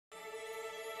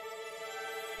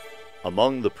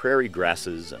Among the prairie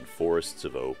grasses and forests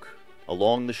of oak,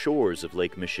 along the shores of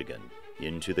Lake Michigan,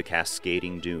 into the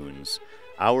cascading dunes,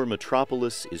 our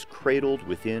metropolis is cradled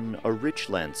within a rich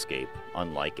landscape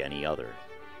unlike any other.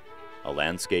 A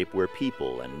landscape where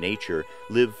people and nature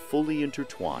live fully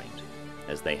intertwined,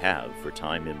 as they have for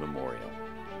time immemorial.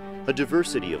 A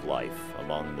diversity of life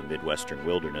among the Midwestern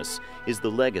wilderness is the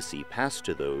legacy passed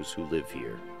to those who live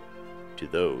here, to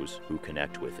those who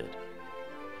connect with it.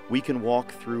 We can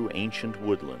walk through ancient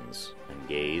woodlands and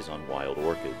gaze on wild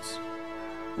orchids.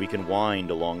 We can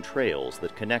wind along trails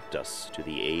that connect us to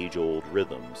the age-old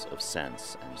rhythms of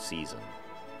sense and season.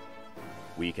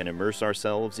 We can immerse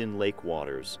ourselves in lake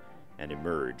waters and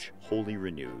emerge wholly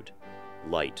renewed,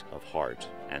 light of heart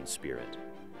and spirit.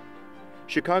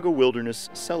 Chicago Wilderness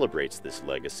celebrates this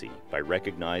legacy by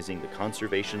recognizing the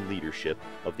conservation leadership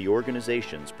of the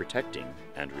organizations protecting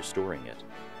and restoring it.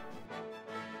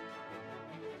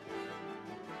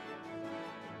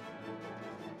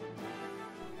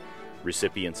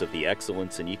 Recipients of the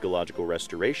Excellence in Ecological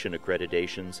Restoration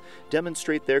accreditations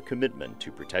demonstrate their commitment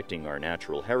to protecting our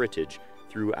natural heritage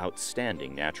through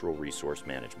outstanding natural resource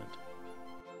management.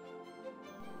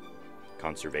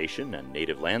 Conservation and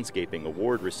Native Landscaping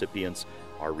Award recipients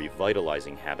are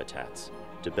revitalizing habitats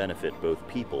to benefit both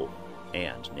people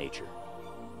and nature.